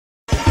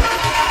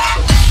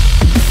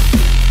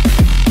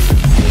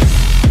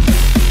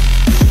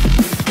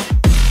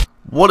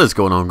What is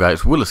going on,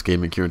 guys? Willis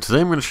Gaming here, and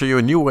today I'm going to show you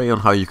a new way on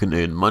how you can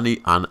earn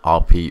money and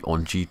RP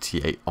on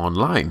GTA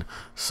Online.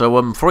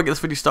 So before I get this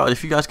video started,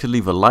 if you guys could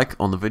leave a like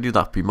on the video,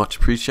 that'd be much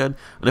appreciated,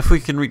 and if we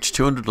can reach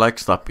 200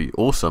 likes, that'd be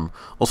awesome.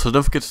 Also,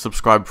 don't forget to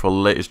subscribe for the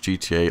latest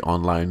GTA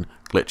Online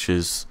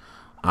glitches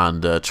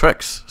and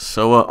tricks.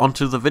 So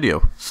onto the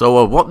video.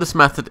 So what this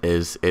method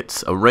is,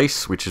 it's a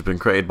race which has been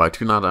created by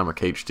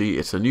HD.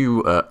 It's a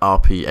new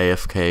RP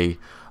AFK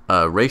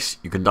race.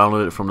 You can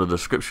download it from the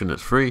description,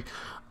 it's free.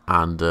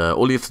 And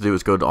all you have to do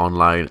is go to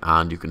online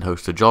and you can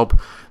host a job.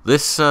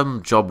 This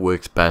job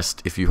works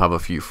best if you have a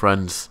few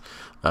friends.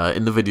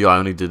 In the video I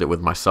only did it with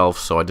myself,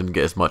 so I didn't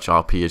get as much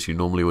RP as you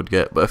normally would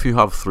get. But if you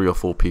have 3 or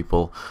 4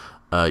 people,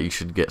 you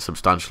should get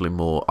substantially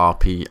more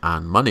RP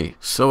and money.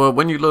 So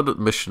when you load up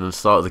the mission and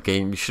start the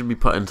game, you should be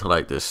put into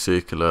like this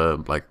circular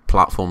like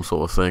platform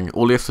sort of thing.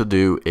 All you have to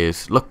do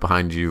is look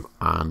behind you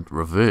and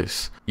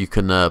reverse. You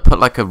can put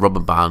like a rubber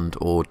band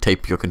or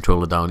tape your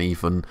controller down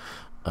even.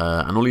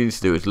 And all you need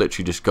to do is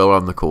literally just go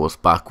around the course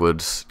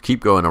backwards, keep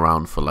going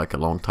around for like a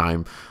long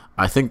time.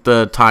 I think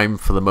the time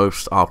for the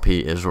most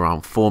RP is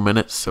around 4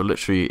 minutes, so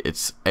literally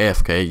it's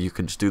AFK. You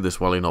can just do this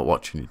while you're not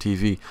watching your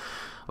TV.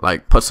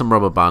 Like, put some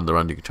rubber band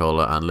around your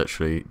controller and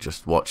literally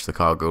just watch the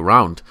car go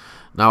round.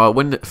 Now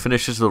when it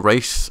finishes the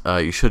race,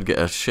 you should get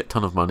a shit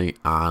ton of money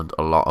and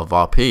a lot of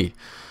RP.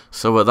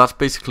 So that's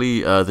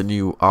basically the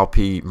new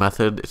RP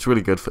method. It's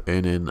really good for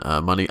earning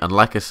money, and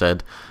like I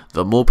said,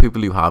 the more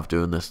people you have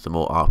doing this, the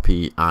more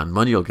RP and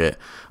money you'll get.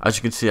 As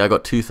you can see, I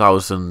got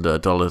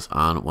 $2,000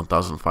 and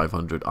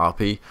 1,500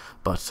 RP,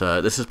 but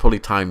this is probably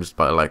times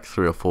by like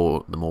 3 or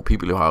 4 the more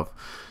people you have.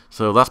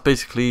 So that's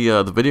basically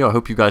the video. I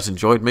hope you guys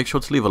enjoyed. Make sure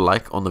to leave a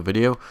like on the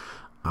video,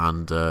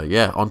 and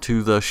yeah,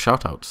 onto the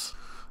shoutouts.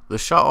 The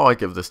shoutout I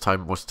give this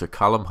time was to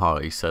Callum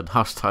Hart. He said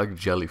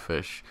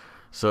 #jellyfish.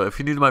 So if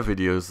you're new to my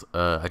videos,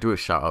 I do a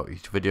shout out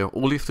each video.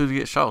 All you have to do to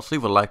get shoutouts,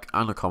 leave a like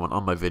and a comment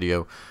on my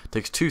video. It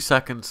takes 2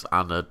 seconds,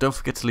 and don't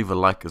forget to leave a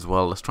like as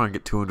well. Let's try and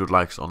get 200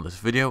 likes on this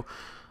video.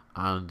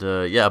 And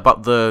yeah,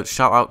 about the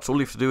shout outs, all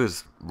you have to do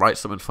is write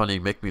something funny,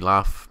 make me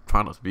laugh,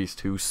 try not to be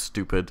too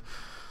stupid.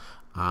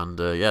 And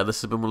yeah,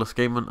 this has been Willis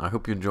Gaming. I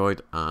hope you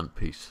enjoyed, and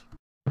peace.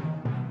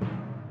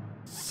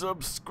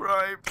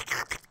 Subscribe.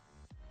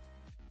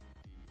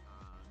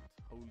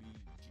 Holy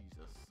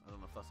Jesus, I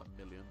don't know if that's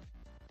a million.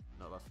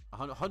 No, that's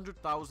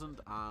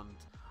 100,000 and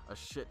a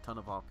shit ton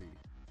of RP.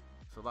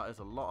 So that is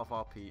a lot of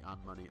RP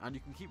and money. And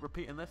you can keep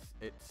repeating this.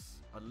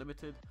 It's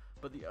unlimited.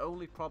 But the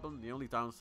only problem, the only downside